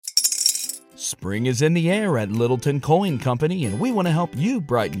Spring is in the air at Littleton Coin Company, and we want to help you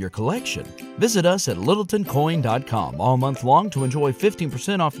brighten your collection. Visit us at littletoncoin.com all month long to enjoy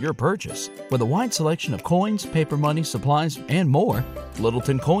 15% off your purchase. With a wide selection of coins, paper money, supplies, and more,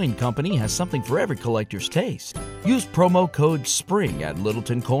 Littleton Coin Company has something for every collector's taste. Use promo code SPRING at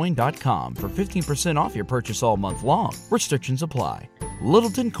littletoncoin.com for 15% off your purchase all month long. Restrictions apply.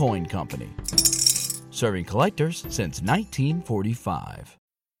 Littleton Coin Company. Serving collectors since 1945.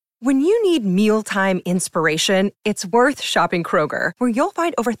 When you need mealtime inspiration, it's worth shopping Kroger, where you'll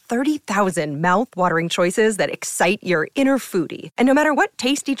find over 30,000 mouth-watering choices that excite your inner foodie. And no matter what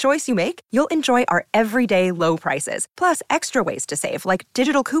tasty choice you make, you'll enjoy our everyday low prices, plus extra ways to save, like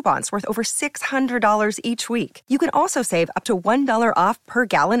digital coupons worth over $600 each week. You can also save up to $1 off per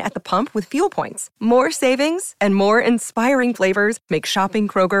gallon at the pump with fuel points. More savings and more inspiring flavors make shopping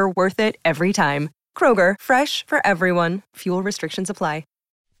Kroger worth it every time. Kroger, fresh for everyone. Fuel restrictions apply.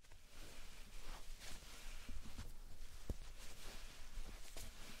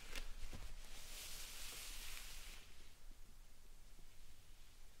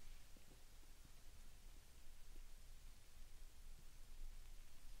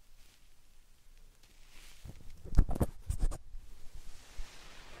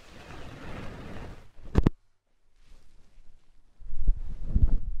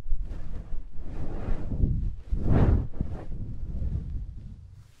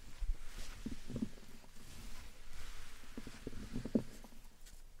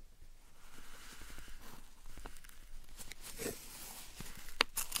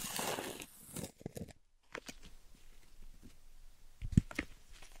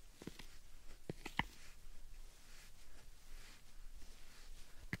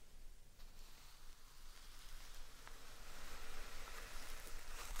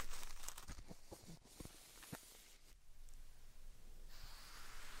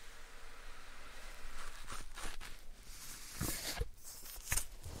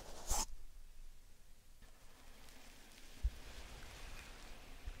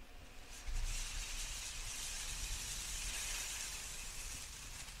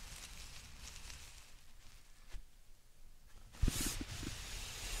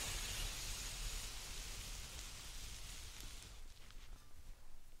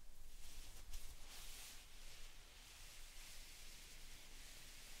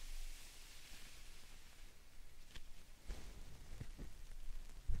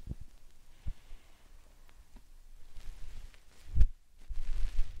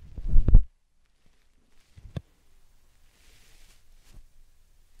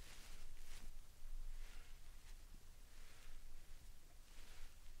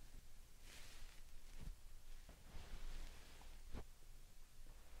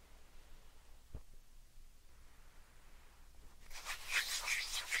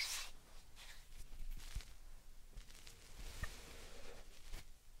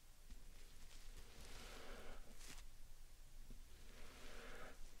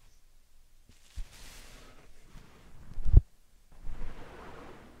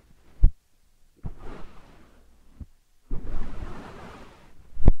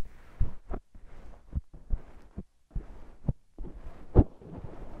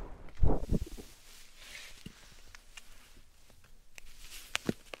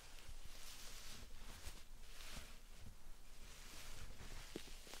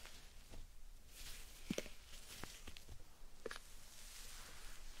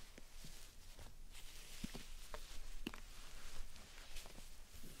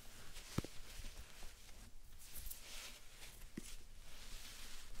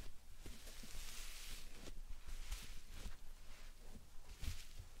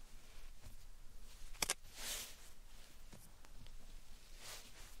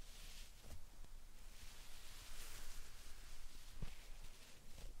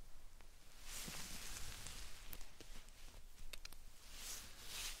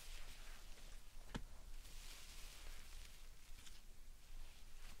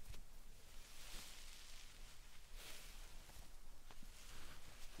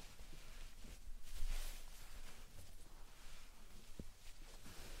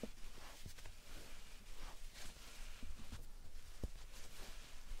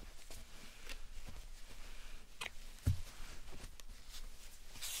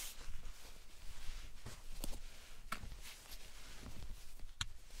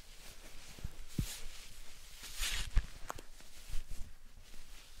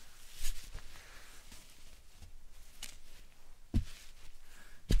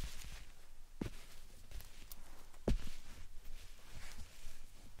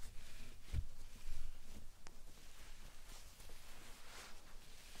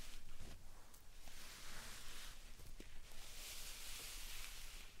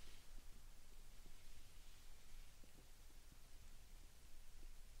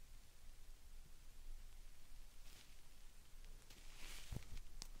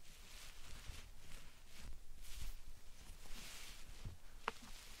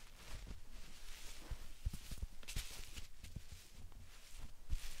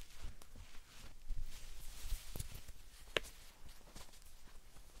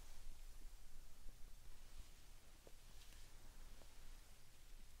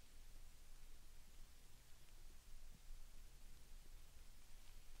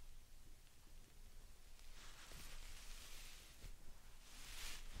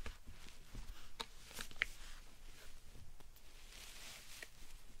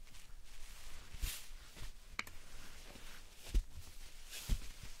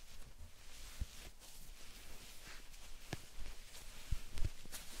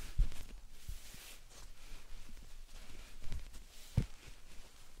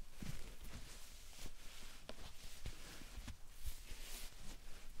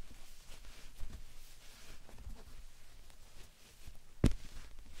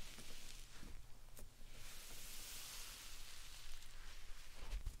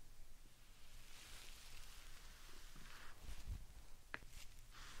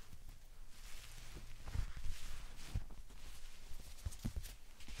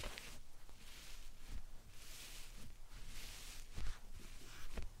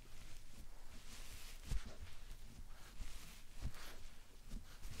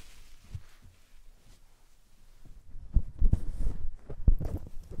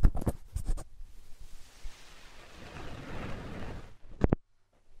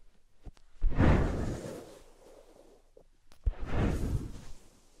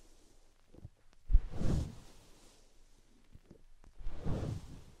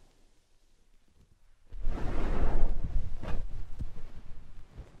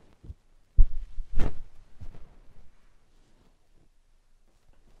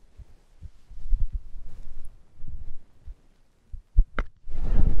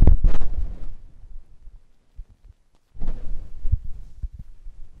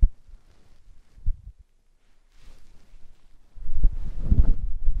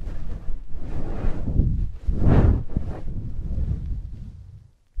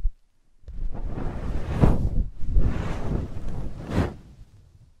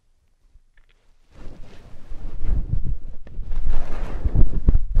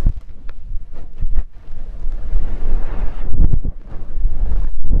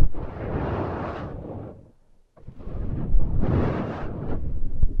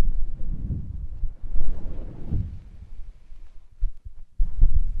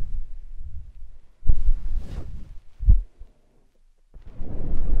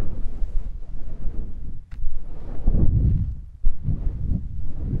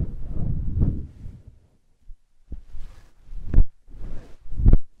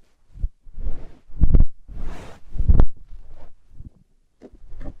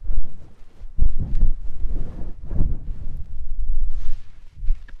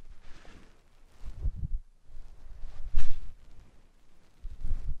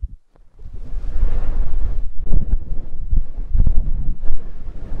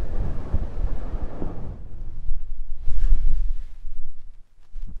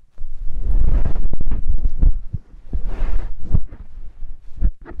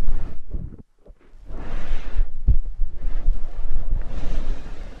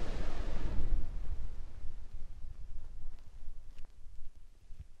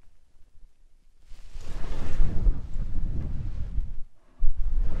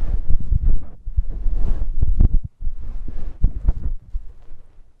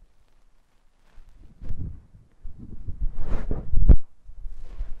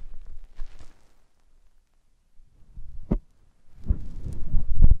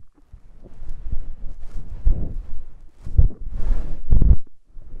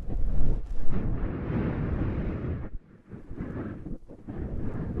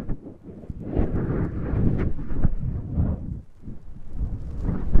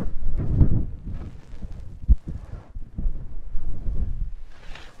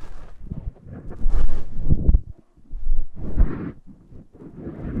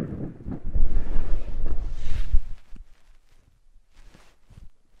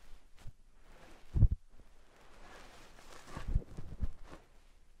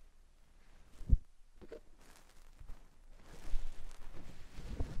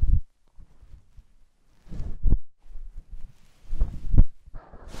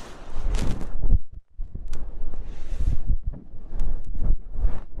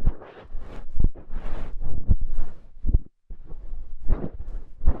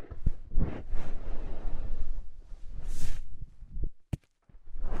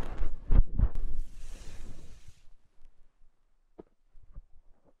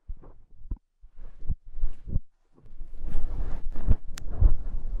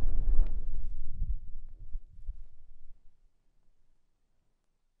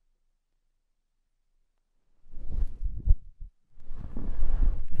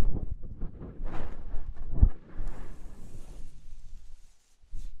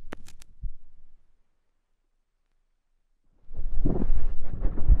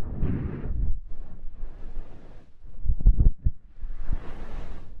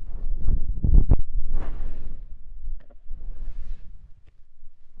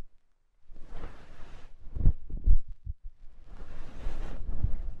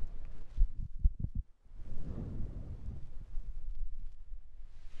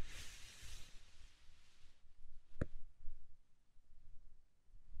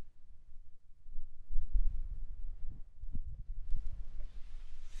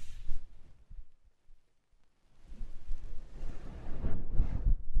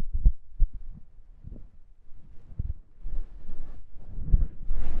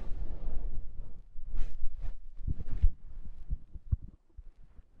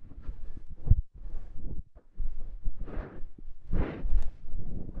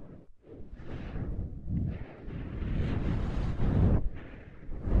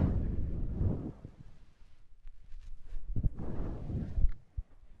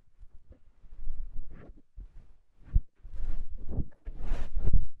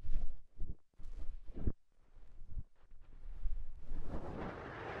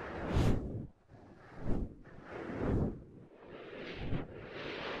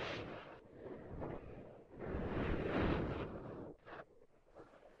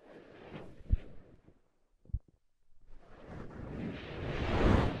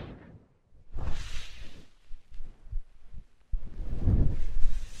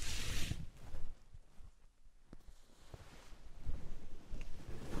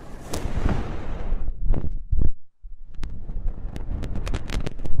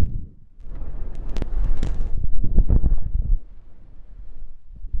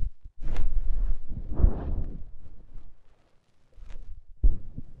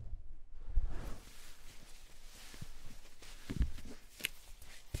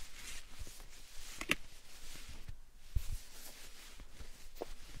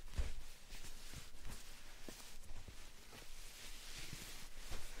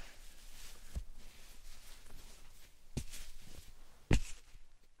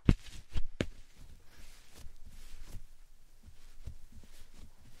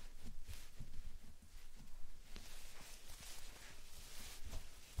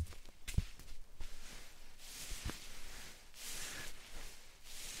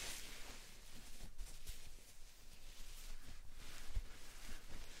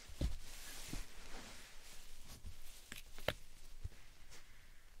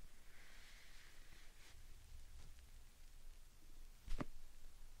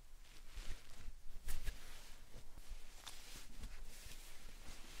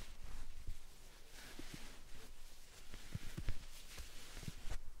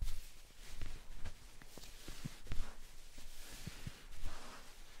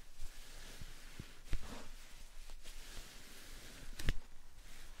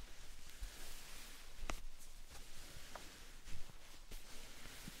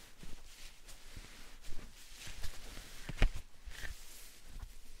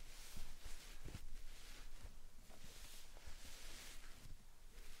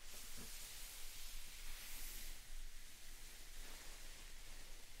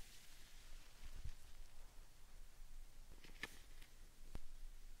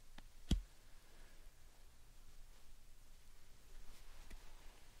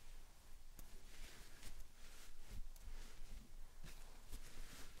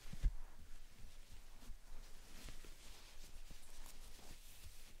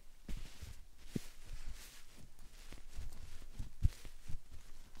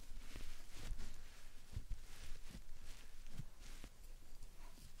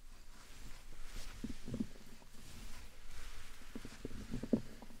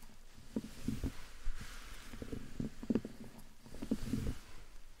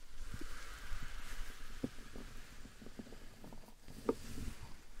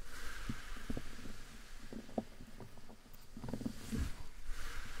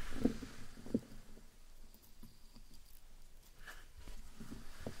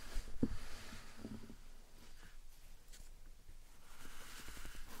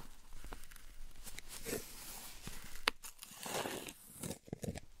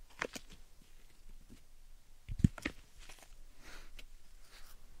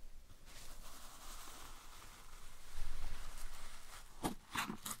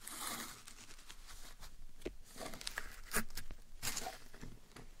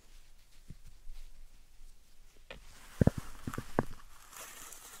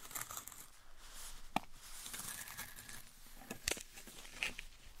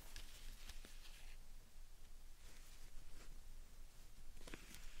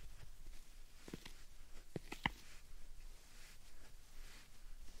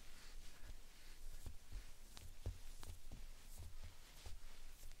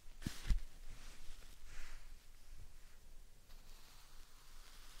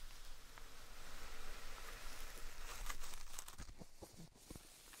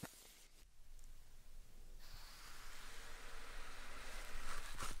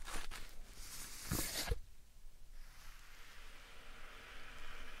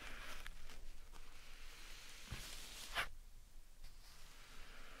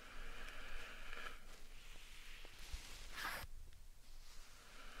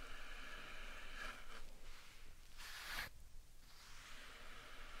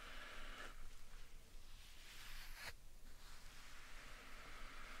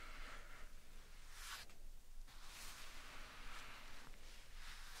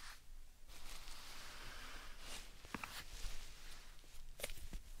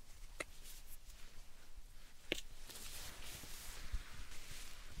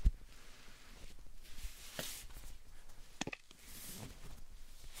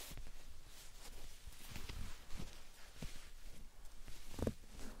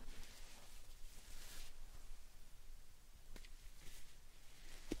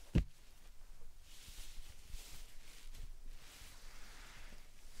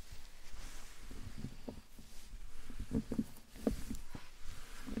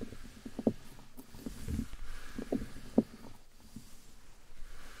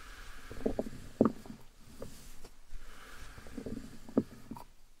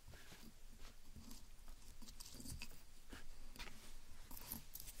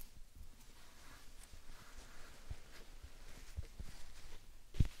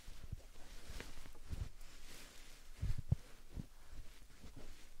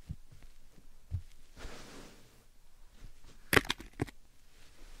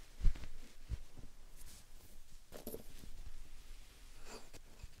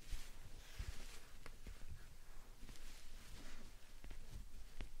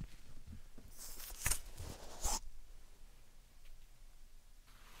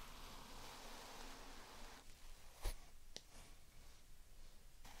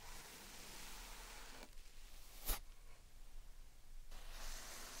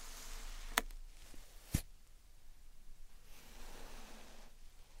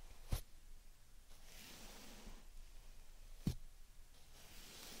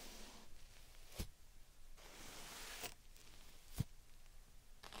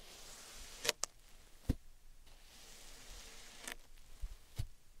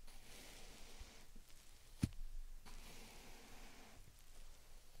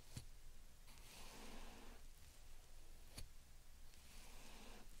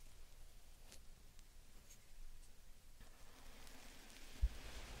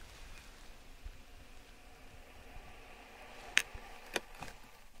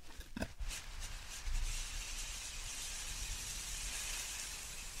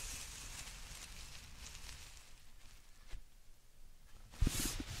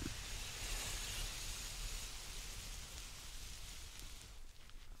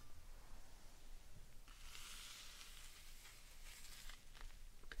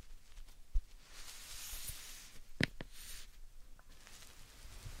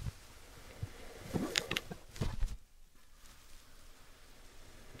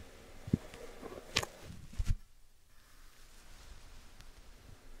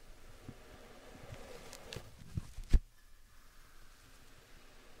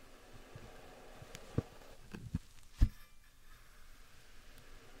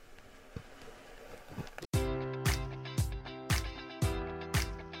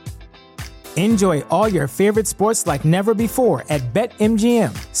 Enjoy all your favorite sports like never before at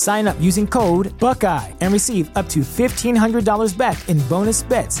BetMGM. Sign up using code Buckeye and receive up to $1,500 back in bonus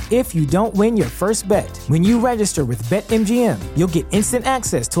bets if you don't win your first bet. When you register with BetMGM, you'll get instant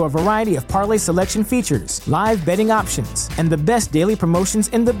access to a variety of parlay selection features, live betting options, and the best daily promotions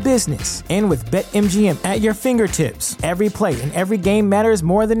in the business. And with BetMGM at your fingertips, every play and every game matters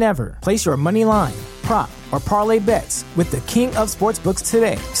more than ever. Place your money line, prop, or parlay bets with the king of sportsbooks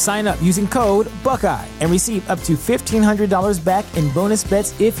today. Sign up using code Buckeye and receive up to $1,500 back in bonus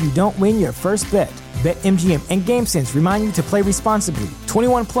bets if you don't win your first bet. BetMGM and GameSense remind you to play responsibly.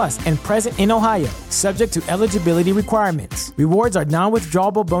 21 plus and present in Ohio, subject to eligibility requirements. Rewards are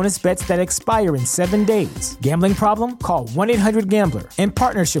non-withdrawable bonus bets that expire in 7 days. Gambling problem? Call 1-800-GAMBLER in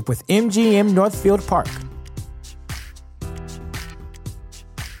partnership with MGM Northfield Park.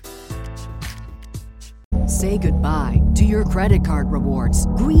 Say goodbye to your credit card rewards.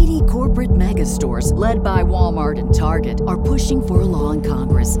 Greedy corporate mega stores, led by Walmart and Target, are pushing for a law in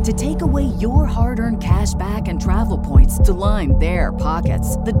Congress to take away your hard-earned cash back and travel points to line their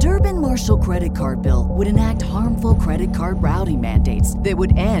pockets. The Durbin-Marshall credit card bill would enact harmful credit card routing mandates that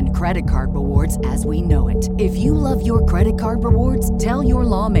would end credit card rewards as we know it. If you love your credit card rewards, tell your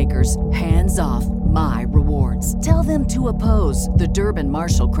lawmakers, hands off my rewards. Tell them to oppose the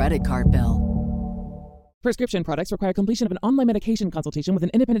Durbin-Marshall credit card bill. Prescription products require completion of an online medication consultation with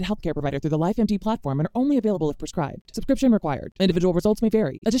an independent healthcare provider through the LifeMD platform and are only available if prescribed. Subscription required. Individual results may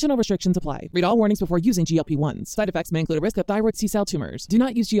vary. Additional restrictions apply. Read all warnings before using GLP-1s. Side effects may include a risk of thyroid C-cell tumors. Do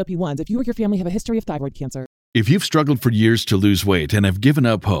not use GLP-1s if you or your family have a history of thyroid cancer. If you've struggled for years to lose weight and have given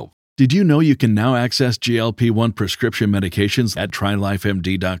up hope, did you know you can now access GLP-1 prescription medications at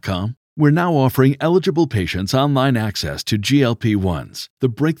TryLifeMD.com? We're now offering eligible patients online access to GLP-1s, the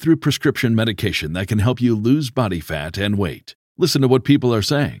breakthrough prescription medication that can help you lose body fat and weight. Listen to what people are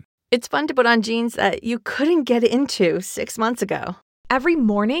saying. It's fun to put on jeans that you couldn't get into 6 months ago. Every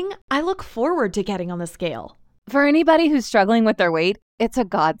morning, I look forward to getting on the scale. For anybody who's struggling with their weight, it's a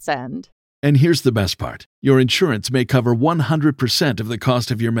godsend. And here's the best part. Your insurance may cover 100% of the cost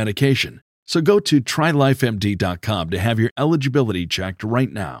of your medication. So go to TryLifeMD.com to have your eligibility checked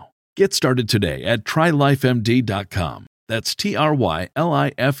right now. Get started today at TryLifeMD.com. That's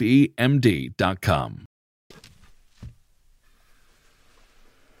TryLifeMD.com.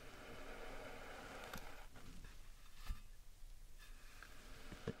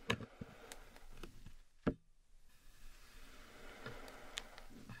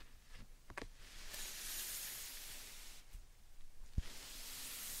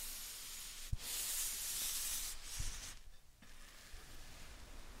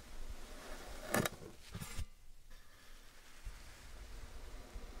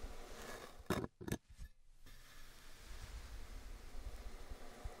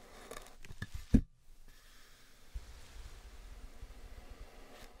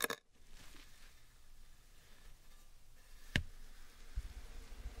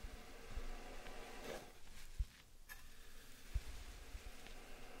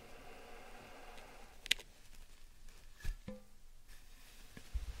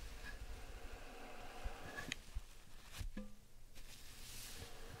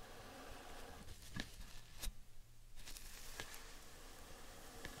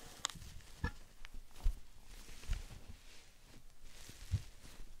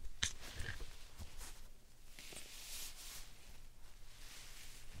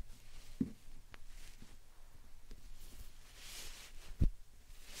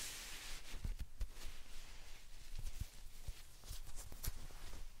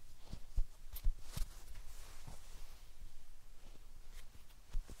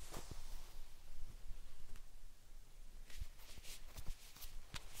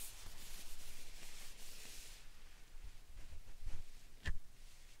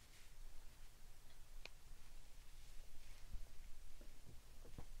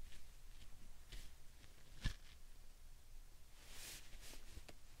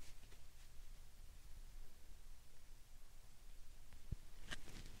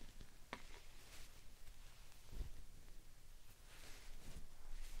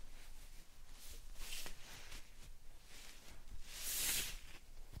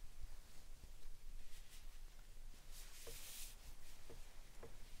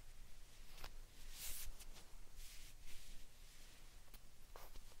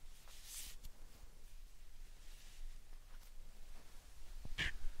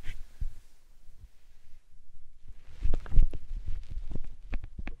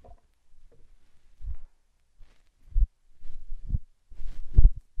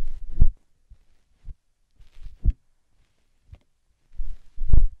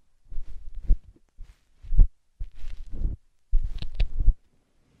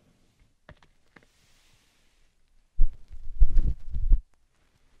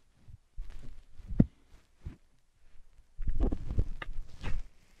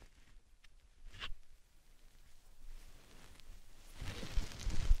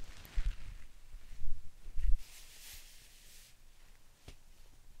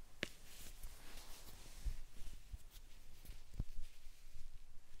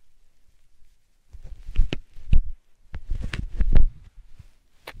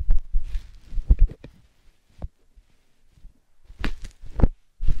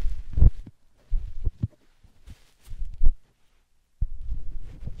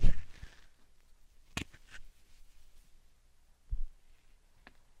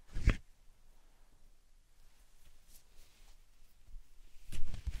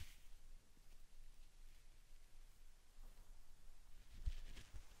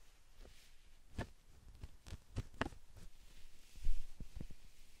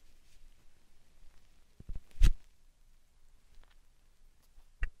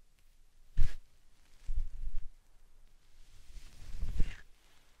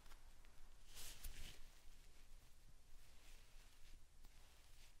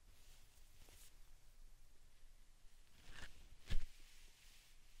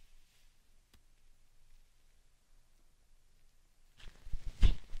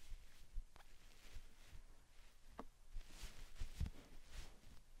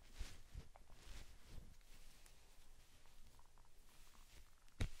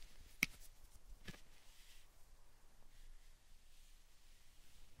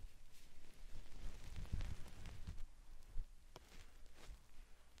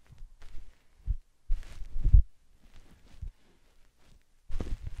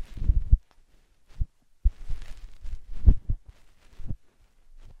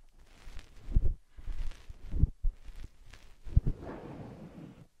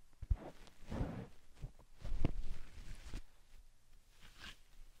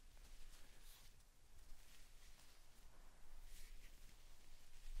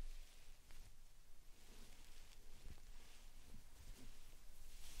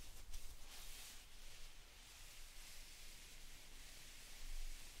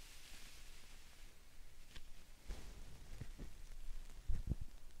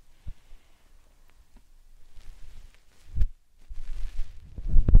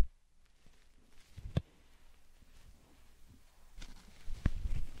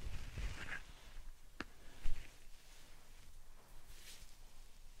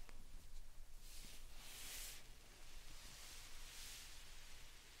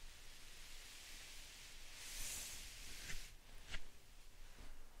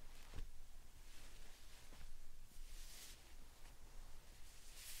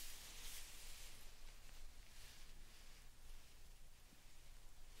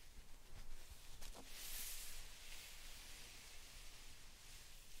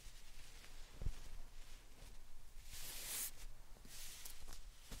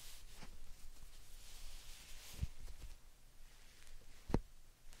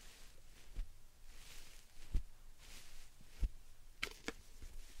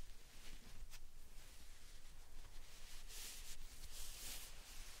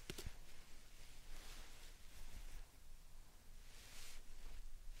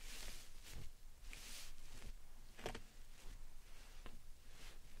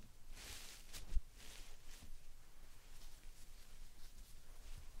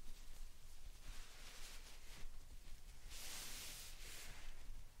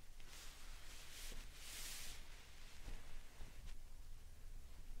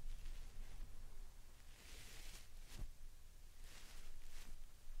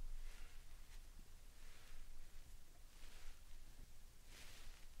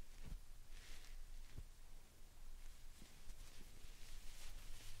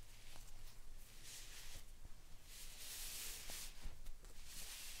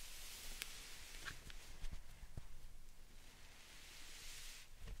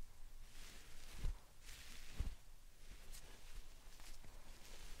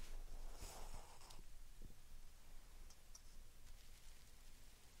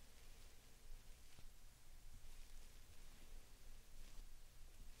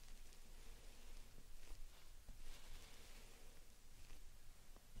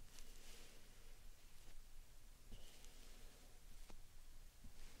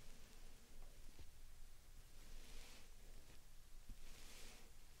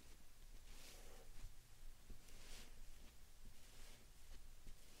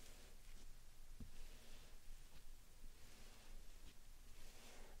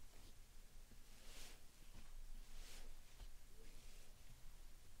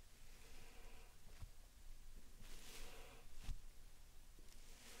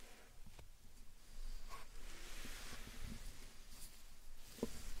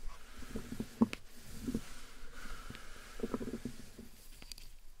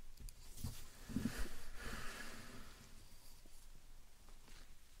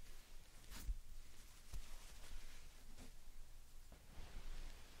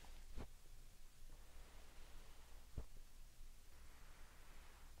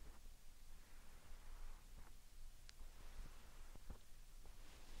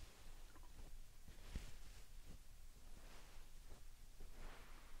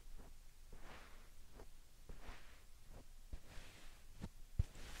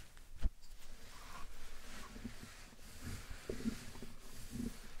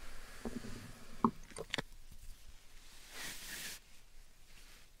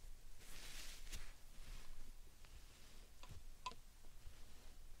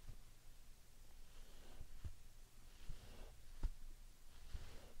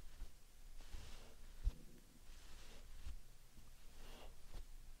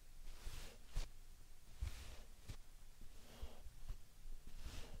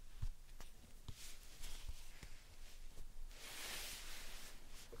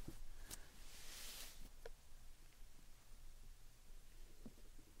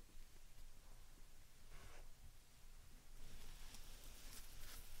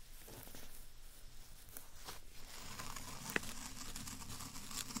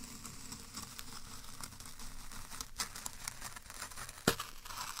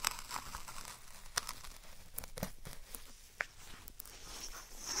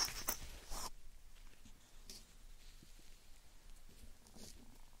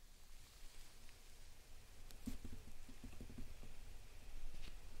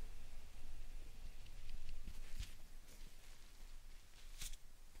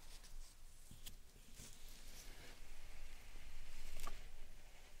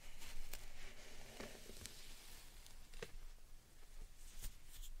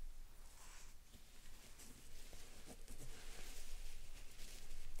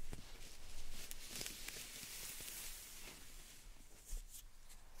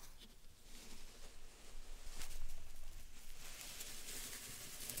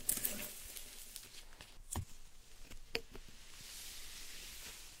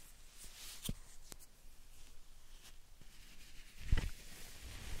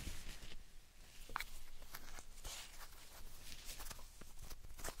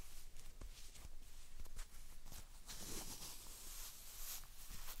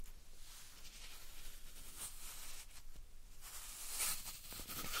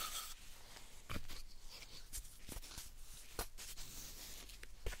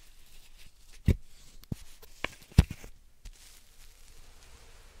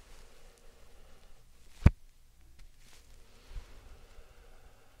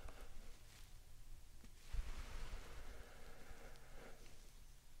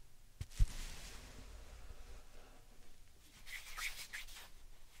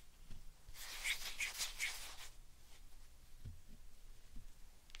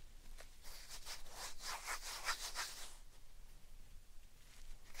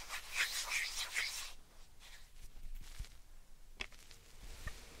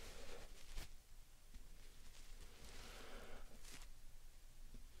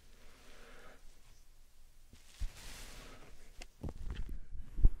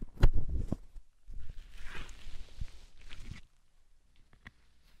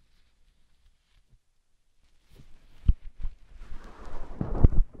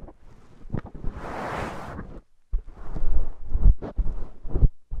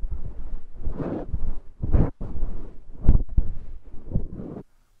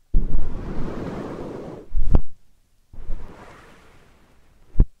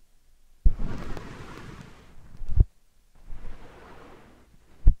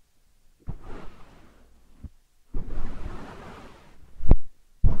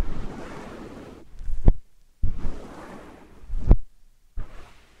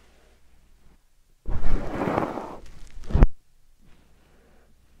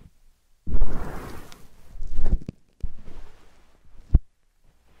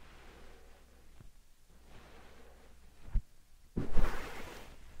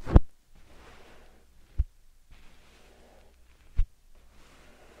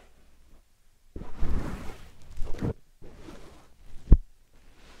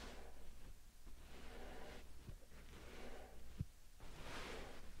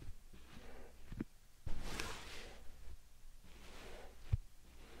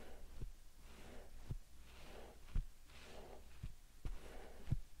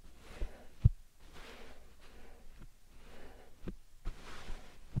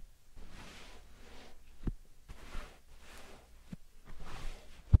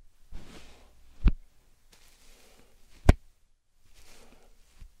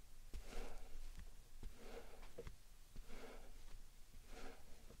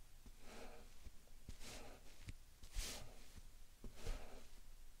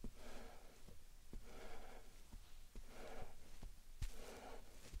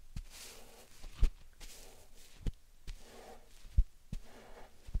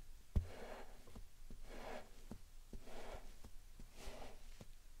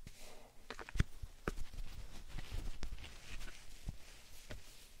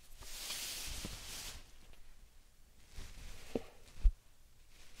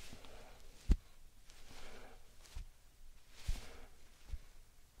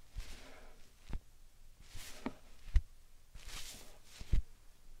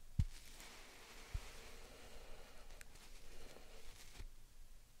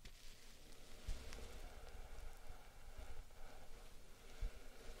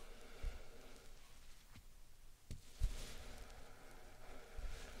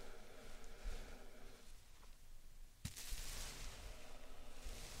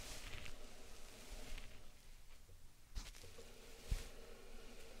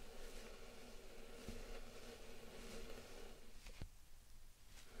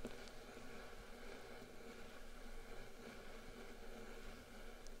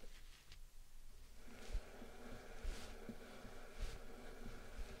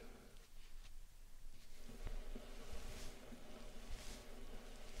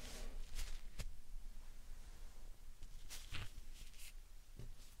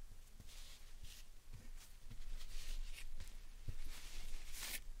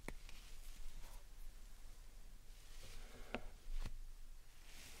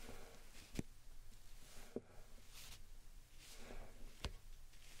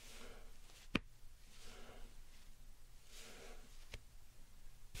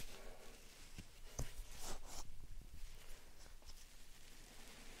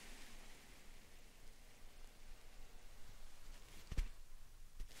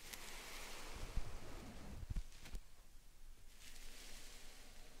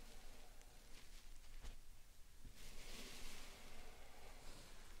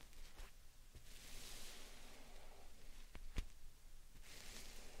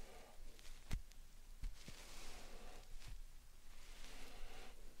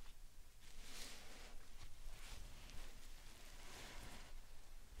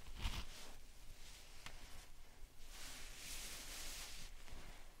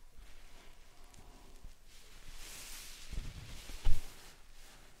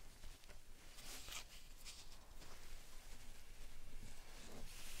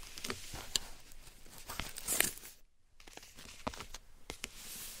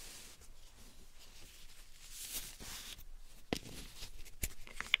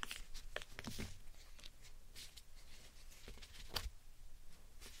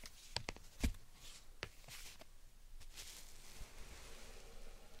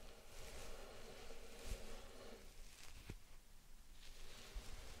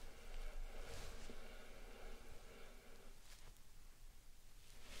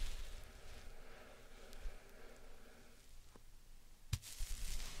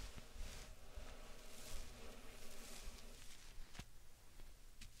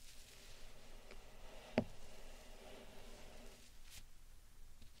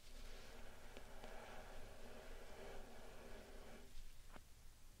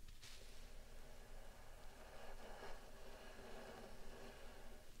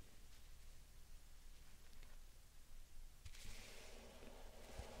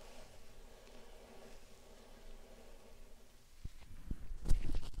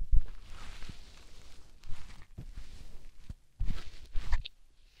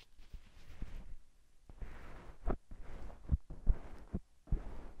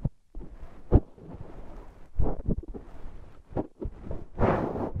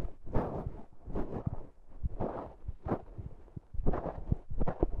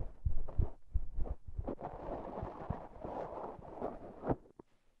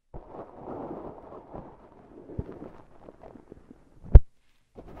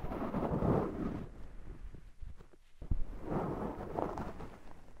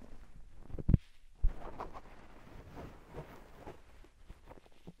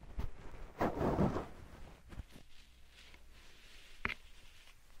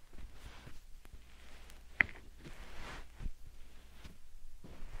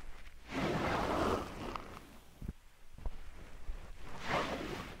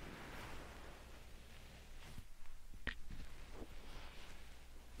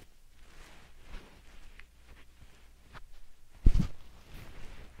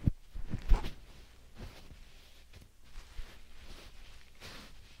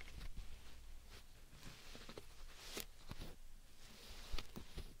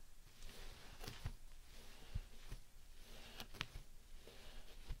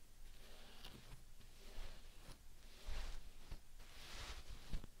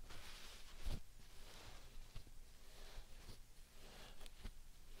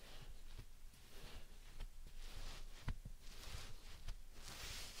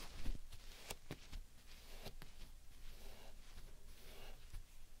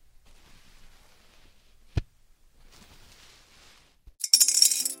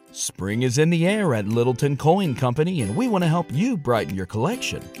 Spring is in the air at Littleton Coin Company, and we want to help you brighten your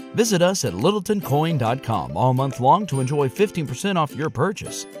collection. Visit us at littletoncoin.com all month long to enjoy 15% off your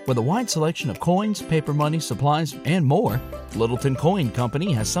purchase. With a wide selection of coins, paper money, supplies, and more, Littleton Coin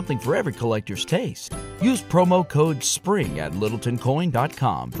Company has something for every collector's taste. Use promo code SPRING at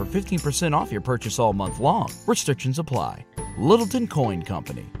littletoncoin.com for 15% off your purchase all month long. Restrictions apply. Littleton Coin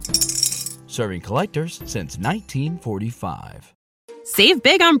Company. Serving collectors since 1945. Save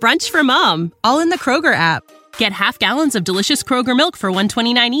big on brunch for mom, all in the Kroger app. Get half gallons of delicious Kroger milk for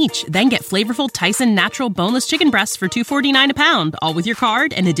 $1.29 each. Then get flavorful Tyson natural boneless chicken breasts for $2.49 a pound, all with your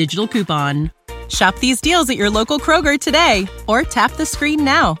card and a digital coupon. Shop these deals at your local Kroger today, or tap the screen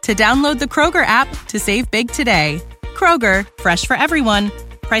now to download the Kroger app to save big today. Kroger, fresh for everyone.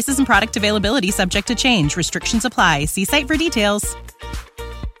 Prices and product availability subject to change. Restrictions apply. See site for details.